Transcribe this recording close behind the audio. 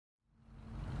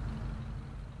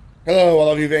Hello,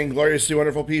 all of you vaingloriously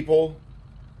wonderful people.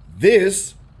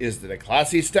 This is the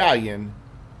Declasse Stallion,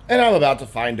 and I'm about to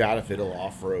find out if it'll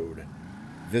off-road.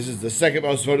 This is the second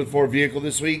most voted for vehicle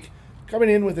this week,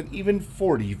 coming in with an even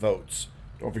 40 votes.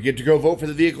 Don't forget to go vote for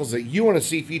the vehicles that you want to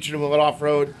see featured in Will It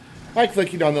Off-Road by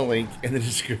clicking on the link in the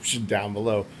description down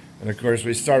below. And of course,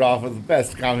 we start off with the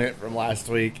best comment from last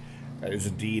week. That is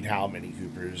indeed how many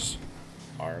Coopers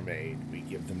are made. We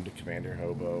give them to Commander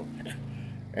Hobo.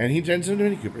 And he turns into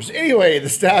Mini Coopers. Anyway, the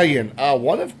Stallion,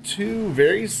 one of two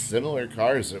very similar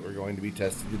cars that we're going to be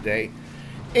testing today.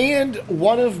 And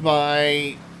one of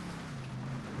my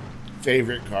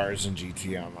favorite cars in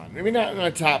GT Online. Maybe not in my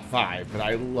top 5, but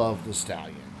I love the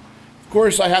Stallion. Of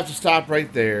course, I have to stop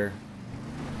right there.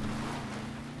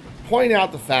 Point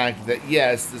out the fact that,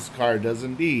 yes, this car does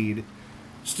indeed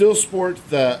still sport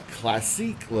the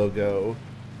Classique logo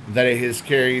that it has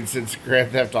carried since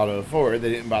Grand Theft Auto 4.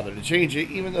 They didn't bother to change it,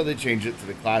 even though they changed it to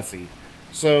the Classy.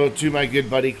 So, to my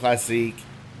good buddy Classique,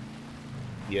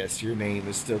 yes, your name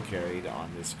is still carried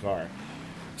on this car.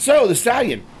 So, the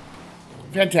Stallion,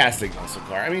 fantastic muscle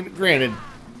car. I mean, granted,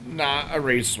 not a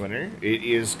race winner. It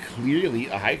is clearly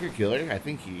a hiker killer. I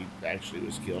think he actually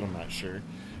was killed, I'm not sure.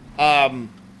 But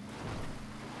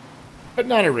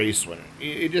not a race winner.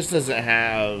 It just doesn't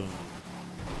have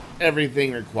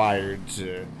everything required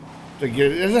to get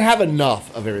it. It doesn't have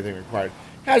enough of everything required.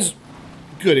 It has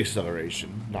good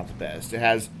acceleration, not the best. It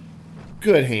has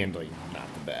good handling,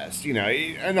 not the best. You know,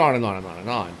 and on and on and on and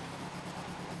on.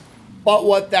 But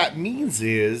what that means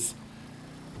is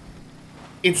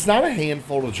it's not a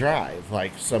handful to drive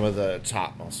like some of the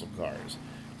top muscle cars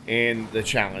and the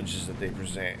challenges that they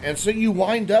present. And so you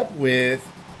wind up with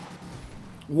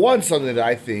something that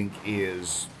I think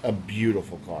is a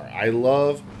beautiful car. I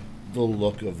love the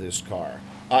look of this car,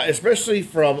 especially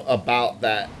from about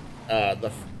that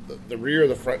the rear of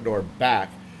the front door back,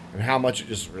 and how much it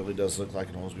just really does look like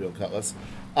an Oldsmobile Cutlass.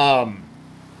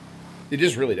 It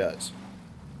just really does.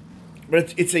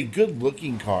 But it's a good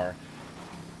looking car.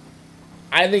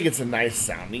 I think it's a nice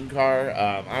sounding car.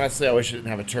 Honestly, I wish it didn't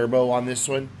have a turbo on this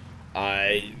one.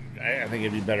 I think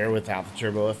it'd be better without the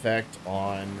turbo effect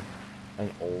on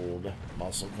an old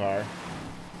muscle car.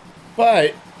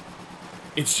 But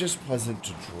it's just pleasant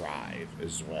to drive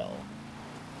as well,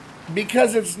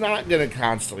 because it's not going to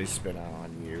constantly spin out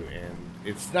on you, and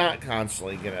it's not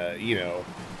constantly going to, you know,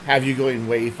 have you going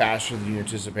way faster than you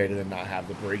anticipated and not have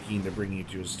the braking to bring you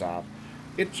to a stop.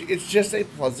 It's just a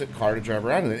pleasant car to drive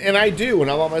around in. And I do, when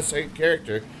I'm on my second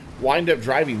character, wind up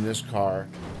driving this car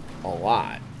a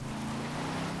lot.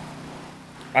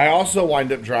 I also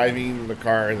wind up driving the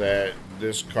car that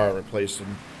this car replaced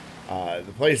in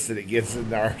the place that it gets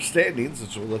in our standings,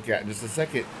 which we'll look at in just a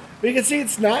second. But you can see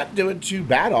it's not doing too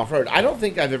bad off-road. I don't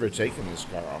think I've ever taken this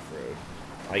car off-road,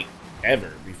 like,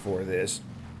 ever before this.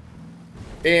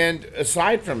 And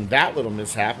aside from that little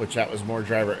mishap, which that was more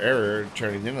driver error,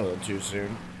 turning in a little too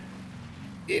soon,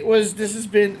 this has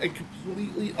been a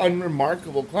completely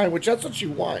unremarkable climb, which that's what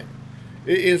you want.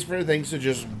 It is for things to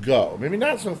just go. Maybe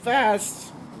not so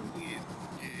fast,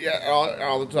 yeah,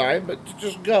 all the time, but to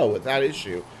just go without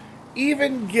issue.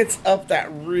 Even gets up that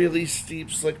really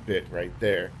steep slick bit right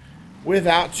there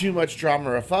without too much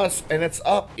drama or fuss, and it's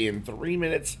up in 3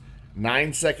 minutes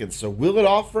 9 seconds. So will it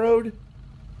off-road?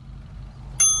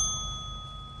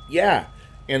 Yeah,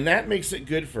 and that makes it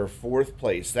good for 4th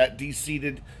place. That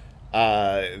de-seated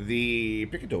the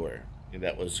Picador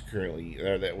that was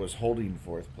holding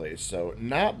 4th place. So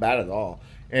not bad at all,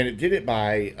 and it did it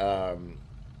by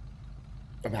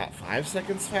about 5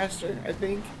 seconds faster, I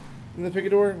think, than the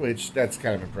Picador, which that's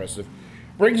kind of impressive.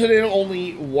 Brings it in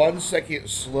only 1 second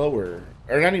slower,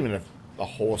 or not even a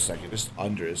whole second, just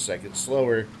under a second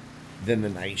slower than the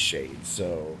Nightshade.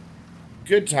 So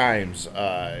good times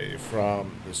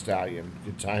from the Stallion.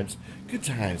 Good times,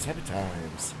 happy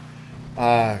times.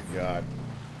 God.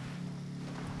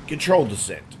 Controlled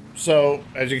descent. So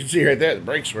as you can see right there, the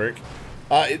brakes work.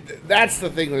 That's the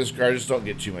thing with this car. Just don't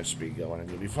get too much speed going, and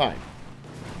you'll be fine.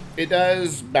 It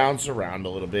does bounce around a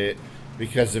little bit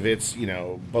because of its, you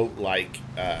know, boat-like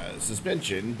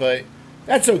suspension, but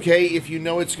that's okay. If you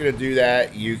know it's going to do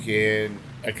that, you can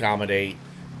accommodate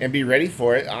and be ready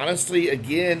for it. Honestly,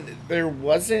 again, there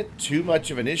wasn't too much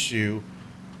of an issue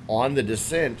on the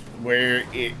descent where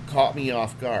it caught me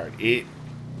off guard. It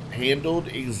handled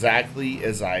exactly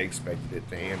as I expected it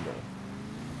to handle.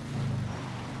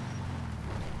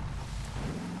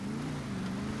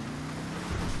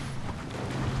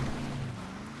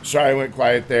 Sorry I went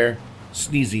quiet there.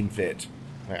 Sneezing fit.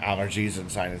 My allergies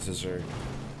and sinuses are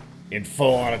in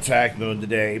full-on attack mode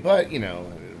today. But, you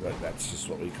know, that's just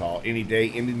what we call any day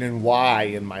ending in Y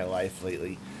in my life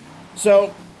lately.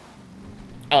 So,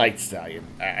 I like Stallion.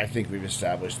 I think we've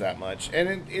established that much.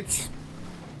 And it's,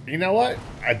 you know what?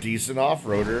 A decent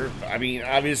off-roader. I mean,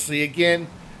 obviously, again,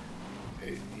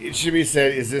 it should be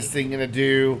said, is this thing going to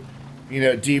do,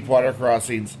 deep water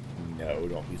crossings? No,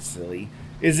 don't be silly.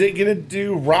 Is it going to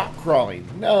do rock crawling?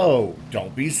 No,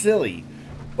 don't be silly.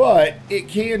 But it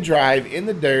can drive in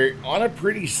the dirt on a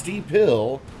pretty steep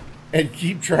hill and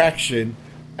keep traction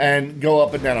and go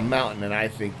up and down a mountain, and I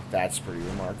think that's pretty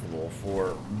remarkable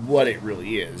for what it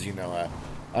really is.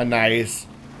 A nice,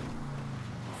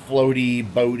 floaty,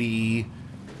 boaty,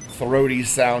 throaty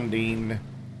sounding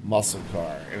muscle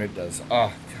car, and it does. Oh,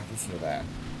 God, listen to that.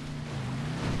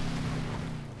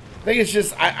 I think it's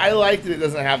just, I like that it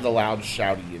doesn't have the loud,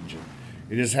 shouty engine.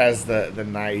 It just has the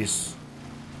nice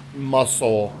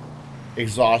muscle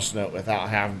exhaust note without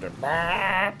having to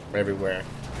everywhere.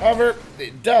 However,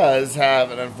 it does have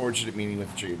an unfortunate meaning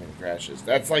with the treatment crashes.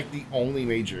 That's like the only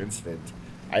major incident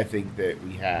I think that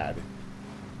we had.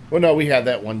 Well, no, we had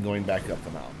that one going back up the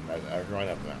mountain. Going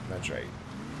up the mountain, that's right.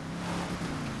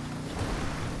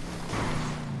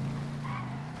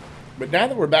 But now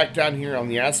that we're back down here on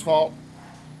the asphalt,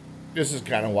 this is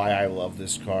kind of why I love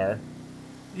this car.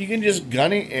 You can just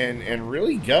gun it and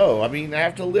really go. I mean, I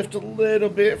have to lift a little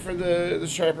bit for the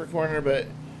sharper corner, but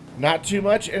not too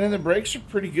much. And then the brakes are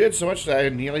pretty good, so much that I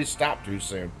nearly stopped too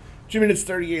soon. 2 minutes,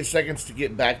 38 seconds to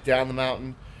get back down the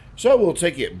mountain. So we'll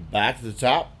take it back to the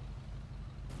top.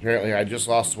 Apparently, I just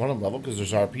lost one level because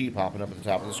there's RP popping up at the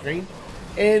top of the screen.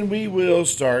 And we will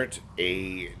start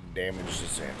a damage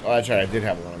descent. Oh, that's right. I did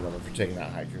have one level for taking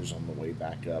out hikers on the way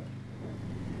back up.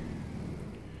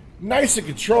 Nice and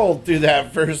controlled through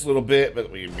that first little bit, but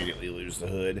we immediately lose the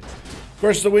hood. Of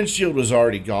course, the windshield was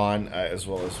already gone, as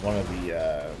well as one of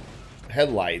the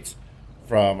headlights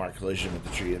from our collision with the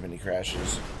tree of any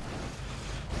crashes.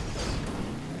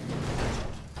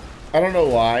 I don't know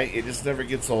why, it just never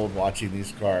gets old watching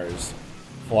these cars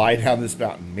fly down this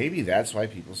mountain. Maybe that's why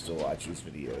people still watch these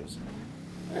videos.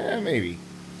 Maybe.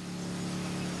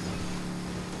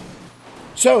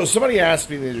 So, somebody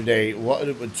asked me the other day what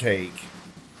it would take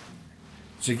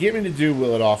to get me to do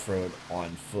Will It Off-Road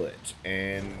on foot.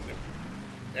 And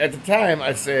at the time,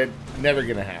 I said, never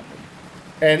going to happen.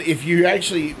 And if you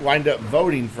actually wind up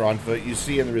voting for on foot, you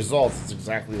see in the results, it's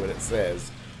exactly what it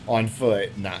says. On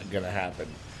foot, not going to happen.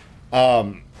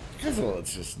 Because, well,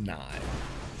 it's just not.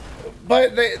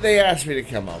 But they asked me to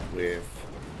come up with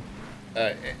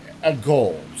a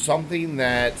goal. Something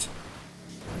that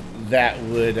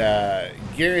would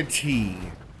guarantee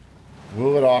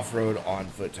Will It Off-Road on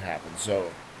foot to happen.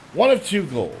 So, one of two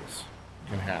goals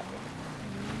can happen.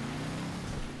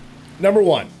 Number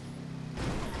one,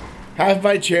 have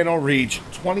my channel reach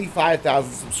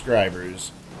 25,000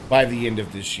 subscribers by the end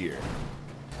of this year.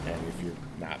 And if you're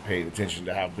not paying attention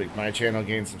to how quick my channel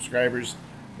gains subscribers,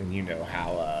 then you know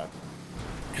how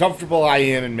comfortable I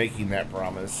am in making that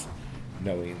promise,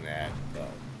 knowing that, well,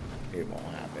 it won't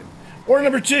happen. Or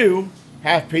number two,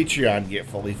 have Patreon get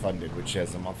fully funded, which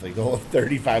has a monthly goal of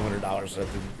 $3,500. So I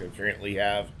think we currently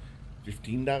have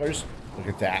 $15. Look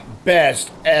at that.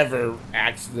 Best ever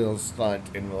accidental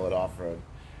stunt in Will It Off-Road.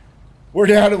 We're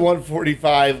down to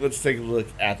 145. Let's take a look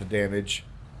at the damage.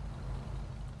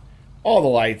 All the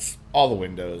lights, all the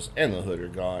windows, and the hood are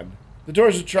gone. The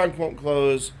doors of the trunk won't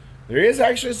close. There is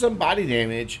actually some body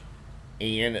damage,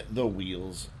 and the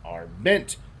wheels are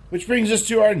bent. Which brings us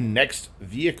to our next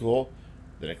vehicle,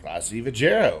 the Declasse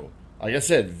Vigero. Like I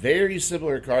said, very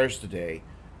similar cars today.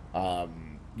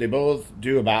 They both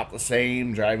do about the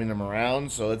same, driving them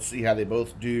around. So let's see how they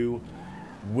both do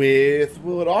with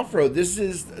Will It Off-Road. This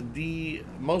is the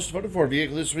most voted for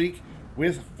vehicle this week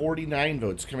with 49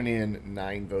 votes, coming in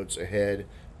 9 votes ahead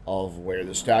of where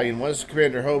the Stallion was.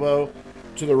 Commander Hobo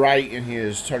to the right in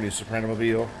his Tony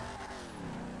Sopranomobile,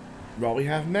 while we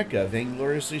have Mecca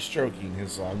vaingloriously stroking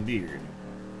his long beard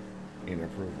in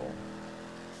approval.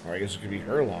 Or I guess it could be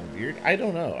her long beard. I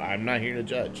don't know. I'm not here to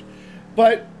judge.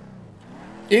 But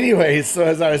anyways, so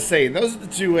as I was saying, those are the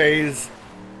two ways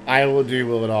I will do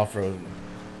Will It Off-Road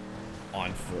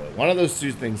on foot. One of those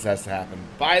two things has to happen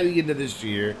by the end of this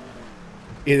year.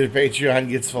 Either Patreon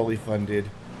gets fully funded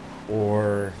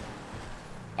or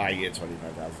I get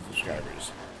 25,000 subscribers.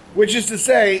 Which is to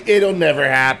say, it'll never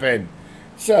happen.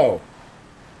 So,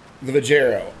 the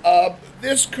Vigero.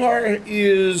 This car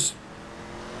is,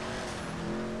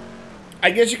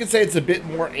 I guess you could say it's a bit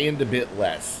more and a bit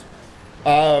less.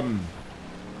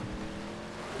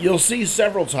 You'll see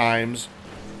several times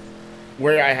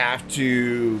where I have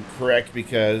to correct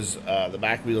because the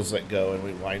back wheels let go and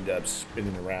we wind up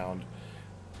spinning around.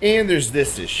 And there's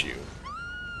this issue.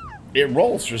 it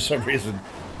rolls for some reason.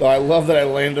 Though I love that I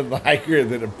landed the hiker and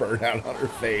then a burnout on her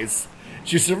face.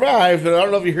 She survived, but I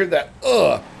don't know if you heard that.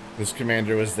 Ugh! This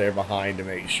commander was there behind to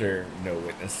make sure no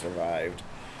witness survived.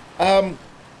 Yeah,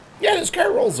 this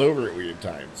car rolls over at weird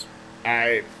times.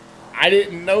 I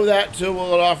didn't know that till we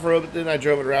went off-road, but then I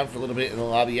drove it around for a little bit in the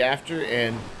lobby after,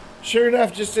 and sure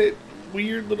enough, just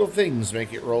weird little things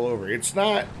make it roll over. It's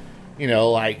not, you know,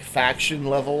 like faction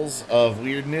levels of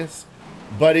weirdness,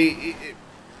 but I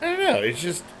don't know,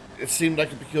 it seemed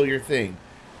like a peculiar thing.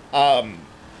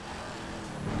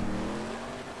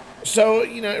 So,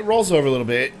 you know, it rolls over a little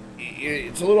bit.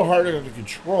 It's a little harder to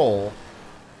control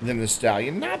than the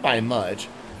Stallion, not by much.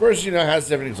 Of course, you know, it has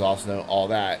different exhaust note, all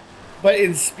that. But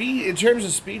in speed, in terms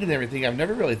of speed and everything, I've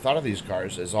never really thought of these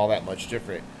cars as all that much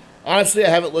different. Honestly, I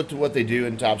haven't looked at what they do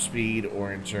in top speed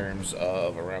or in terms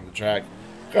of around the track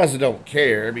because I don't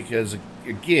care because,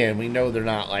 again, we know they're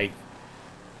not like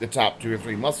the top 2 or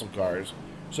 3 muscle cars.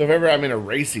 So if ever I'm in a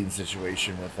racing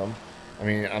situation with them, I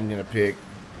mean, I'm going to pick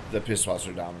the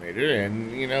Pisswasser Dominator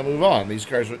and, you know, move on. These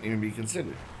cars wouldn't even be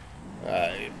considered.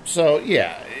 So,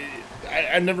 yeah,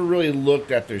 I never really looked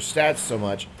at their stats so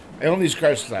much. I own these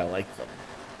cars because I like them.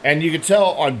 And you can tell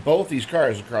on both these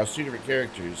cars across 2 different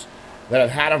characters that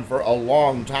I've had them for a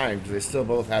long time because they still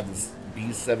both have this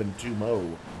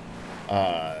B72MO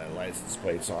license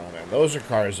plates on them. And those are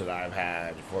cars that I've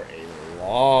had for a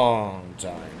long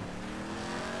time.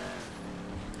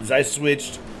 As I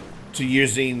switched to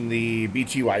using the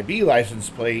BTYB license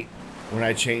plate when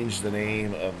I changed the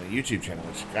name of my YouTube channel,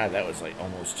 which, God, that was like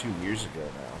almost 2 years ago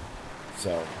now.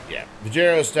 So, yeah,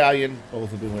 Vigero, Stallion, both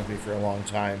have been with me for a long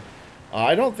time.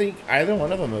 I don't think either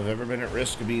one of them have ever been at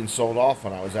risk of being sold off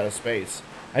when I was out of space.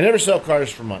 I never sell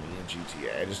cars for money in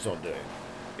GTA. I just don't do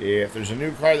it. If there's a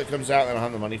new car that comes out and I don't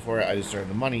have the money for it, I just earn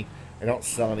the money. I don't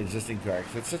sell an existing car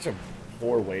because it's such a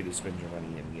poor way to spend your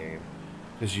money in game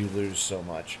because you lose so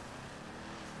much.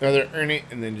 Rather earn it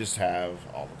and then just have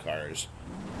all the cars.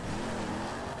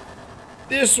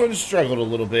 This one struggled a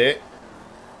little bit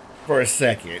for a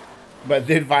second, but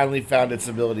then finally found its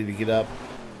ability to get up.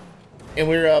 And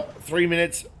we're up 3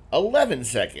 minutes, 11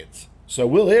 seconds. So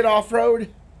we'll hit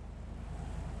off-road.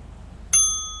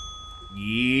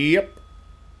 Yep.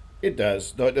 It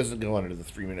does. Though it doesn't go under the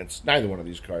 3 minutes. Neither one of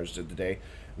these cars did today.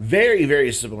 Very,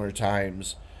 very similar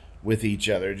times with each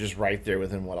other. Just right there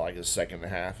within, what, like a second and a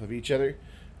half of each other.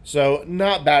 So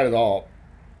not bad at all.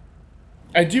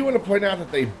 I do want to point out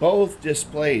that they both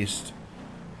displaced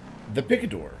the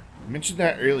Picador. I mentioned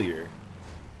that earlier.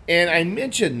 And I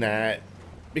mentioned that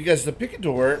because the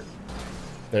Picador,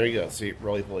 there you go, see,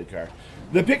 roly-poly car.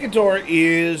 The Picador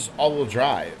is all-wheel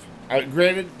drive.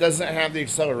 Granted, it doesn't have the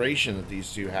acceleration that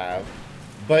these two have,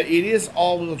 but it is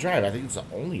all-wheel drive. I think it's the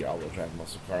only all-wheel drive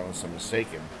muscle car, unless I'm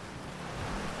mistaken.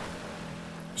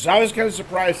 So I was kind of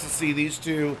surprised to see these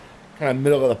two kind of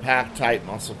middle-of-the-pack type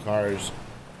muscle cars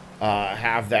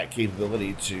have that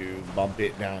capability to bump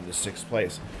it down to 6th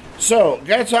place. So,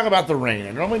 gotta talk about the rain.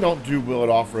 I normally don't do Will It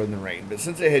Off-Road in the rain, but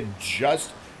since it had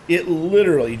it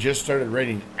literally just started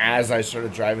raining as I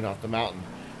started driving off the mountain,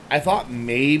 I thought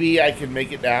maybe I could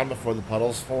make it down before the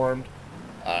puddles formed.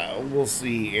 We'll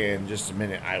see in just a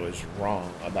minute. I was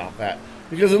wrong about that.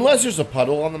 Because unless there's a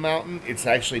puddle on the mountain, it's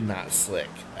actually not slick.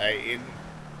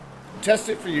 Test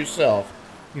it for yourself.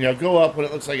 You know, go up when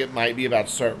it looks like it might be about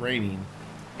to start raining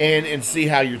and see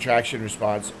how your traction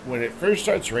responds. When it first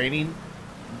starts raining,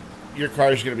 your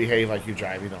car is going to behave like you're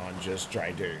driving on just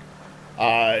dry dirt.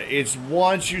 It's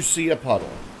once you see a puddle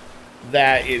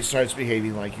that it starts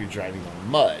behaving like you're driving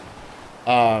on mud.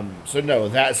 So no,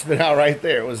 that spin out right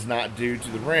there was not due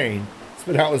to the rain.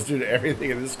 Spin out was due to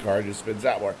everything in this car. It just spins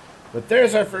out more. But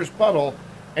there's our first puddle,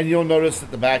 and you'll notice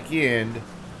that the back end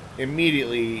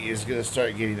immediately is going to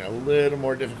start getting a little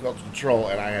more difficult to control,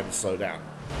 and I had to slow down.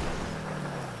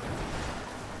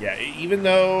 Yeah, even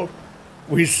though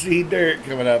we see dirt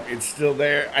coming up, it's still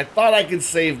there. I thought I could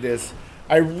save this.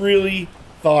 I really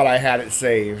thought I had it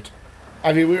saved.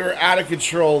 I mean, we were out of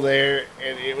control there,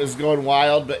 and it was going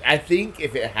wild, but I think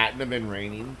if it hadn't have been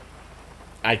raining,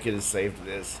 I could have saved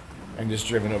this and just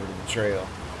driven over to the trail.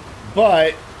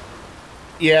 But,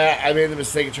 yeah, I made the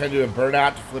mistake of trying to do a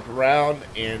burnout to flip around,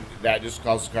 and that just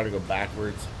caused the car to go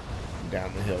backwards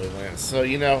down the hill we went. So,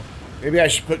 you know, maybe I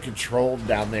should put controlled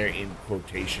down there in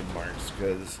quotation marks,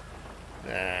 because,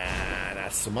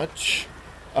 not so much.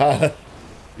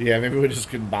 Yeah, maybe we'll just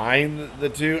combine the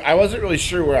two. I wasn't really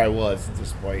sure where I was at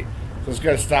this point, so I was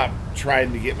going to stop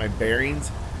trying to get my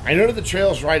bearings. I know that the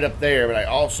trail's right up there, but I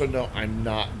also know I'm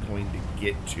not going to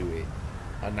get to it.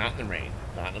 Not in the rain,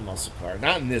 not in a muscle car,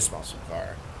 not in this muscle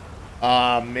car.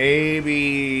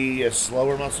 Maybe a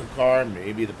slower muscle car,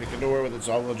 maybe the Picador with its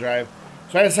all-wheel drive.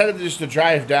 So I decided just to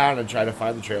drive down and try to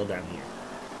find the trail down here.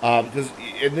 Because,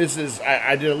 and this is,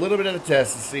 I did a little bit of a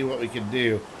test to see what we could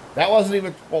do. That wasn't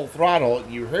even full throttle.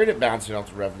 You heard it bouncing off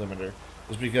the rev limiter.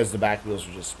 Just because the back wheels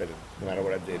were just spinning, no matter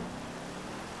what I did.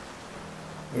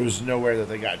 There was nowhere that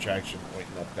they got traction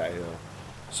pointing up that hill.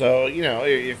 So, you know,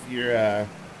 if you're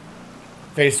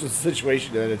faced with a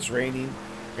situation that it's raining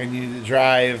and you need to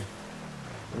drive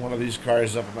one of these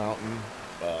cars up a mountain,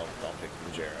 well, don't pick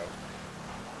the Vigero.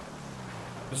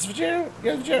 Is the Vigero?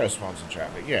 Yeah, the Vigero spawns in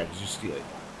traffic. Yeah, because you steal it.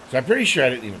 So I'm pretty sure I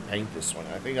didn't even paint this one.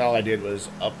 I think all I did was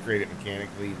upgrade it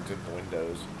mechanically and tint the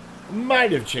windows.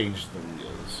 Might have changed the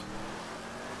wheels.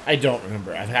 I don't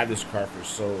remember. I've had this car for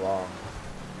so long.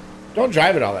 Don't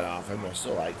drive it all that often, but I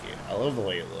still like it. I love the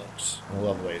way it looks. I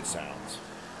love the way it sounds.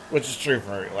 Which is true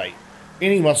for, like,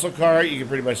 any muscle car. You can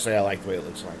pretty much say I like the way it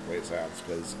looks and I like the way it sounds,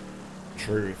 because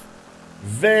truth.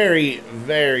 Very,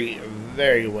 very,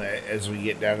 very wet as we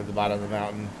get down to the bottom of the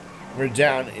mountain. We're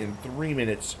down in 3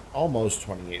 minutes, almost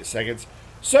 28 seconds.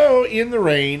 So, in the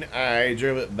rain, I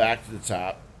drove it back to the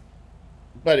top,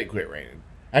 but it quit raining.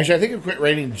 Actually, I think it quit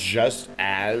raining just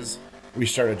as we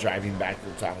started driving back to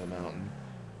the top of the mountain.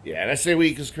 Yeah, and I say we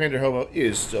because Commander Hobo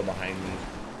is still behind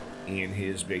me in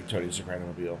his big Tony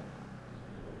Sopranomobile.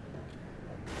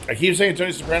 I keep saying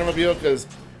Tony Sopranomobile because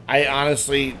I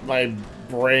honestly, my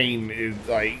brain is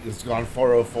like, it's gone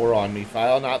 404 on me.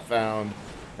 File not found,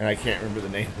 and I can't remember the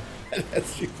name of that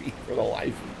SUV for the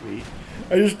life of me.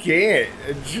 I just can't.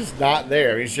 It's just not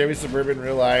there. I mean, Chevy Suburban in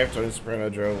real life, Tony Soprano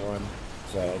drove one.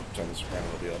 So, Tony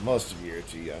Sopranomobile. Most of you are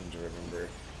too young to remember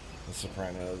The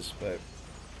Sopranos, but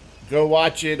go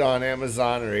watch it on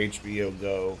Amazon or HBO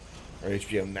Go or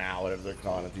HBO Now, whatever they're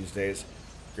calling it these days.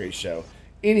 Great show.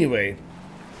 Anyway,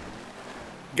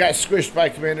 got squished by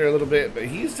Commander a little bit, but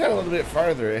he's down a little bit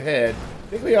farther ahead. I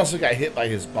think we also got hit by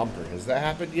his bumper. Has that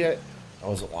happened yet? I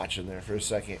wasn't watching there for a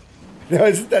second. No,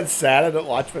 isn't that sad? I don't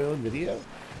watch my own video.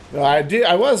 No, I did.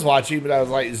 I was watching, but I was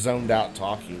like zoned out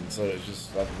talking, so it's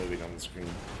just stuff moving on the screen.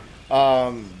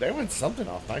 There went something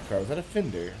off my car. Was that a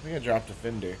fender? I think I dropped a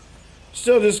fender.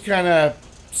 Still just kind of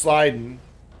sliding.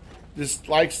 Just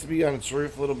likes to be on its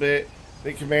roof a little bit. I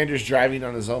think Commander's driving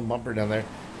on his own bumper down there.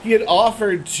 He had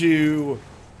offered to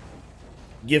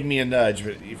give me a nudge,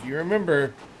 but if you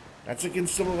remember, that's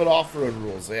against some of the off-road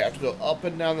rules. They have to go up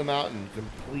and down the mountain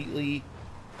completely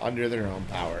under their own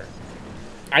power.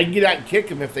 I can get out and kick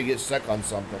them if they get stuck on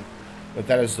something, but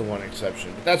that is the one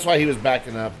exception. But that's why he was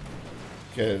backing up,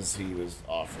 because he was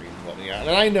offering to let me out.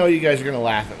 And I know you guys are going to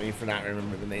laugh at me for not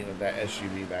remembering the name of that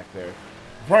SUV back there.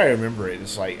 I'll probably remember it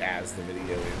just like as the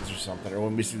video ends or something, or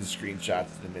when we see the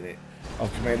screenshots in a minute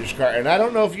of Commander's car. And I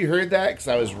don't know if you heard that, because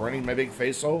I was running my big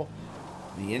face hole.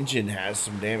 The engine has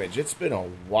some damage. It's been a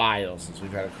while since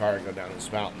we've had a car go down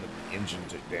this mountain that the engine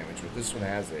took damage, but this one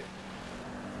has it.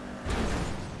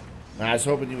 And I was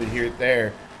hoping you would hear it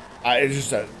there. It's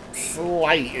just a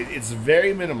slight, it's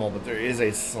very minimal, but there is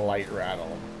a slight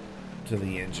rattle to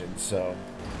the engine. So,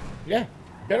 yeah,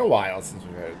 been a while since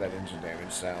we've had that engine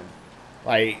damage sound.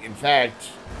 Like, in fact,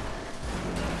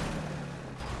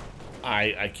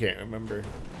 I can't remember.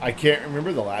 I can't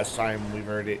remember the last time we've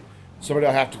heard it. Somebody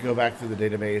will have to go back through the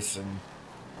database and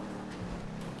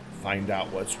find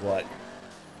out what's what.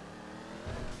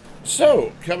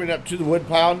 So, coming up to the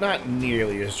woodpile, not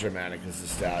nearly as dramatic as the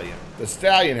Stallion. The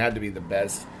Stallion had to be the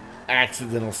best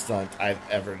accidental stunt I've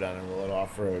ever done in Will It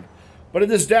Off-Road. But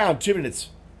it is down 2 minutes,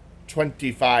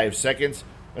 25 seconds.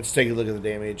 Let's take a look at the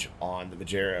damage on the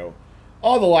Vigero.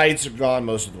 All the lights are gone,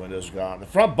 most of the windows are gone. The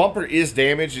front bumper is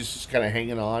damaged, it's just kind of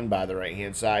hanging on by the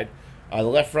right-hand side. The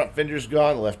left front fender's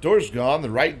gone, the left door's gone, the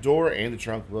right door and the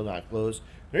trunk will not close.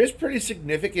 There is pretty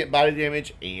significant body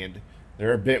damage, and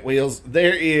there are bent wheels.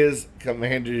 There is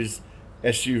Commander's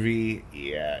SUV.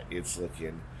 Yeah, it's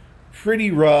looking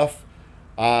pretty rough.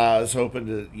 I was hoping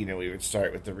to, we would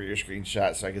start with the rear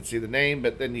screenshot so I could see the name,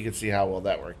 but then you can see how well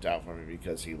that worked out for me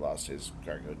because he lost his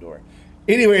cargo door.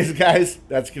 Anyways, guys,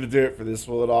 that's going to do it for this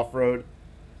Will It Off-Road.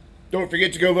 Don't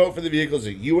forget to go vote for the vehicles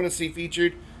that you want to see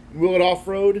featured in Will It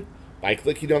Off-Road by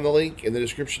clicking on the link in the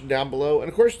description down below. And,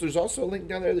 of course, there's also a link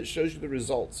down there that shows you the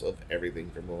results of everything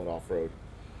from Will It Off-Road.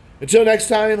 Until next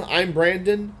time, I'm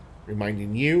Brandon,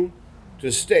 reminding you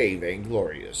to stay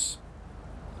vainglorious.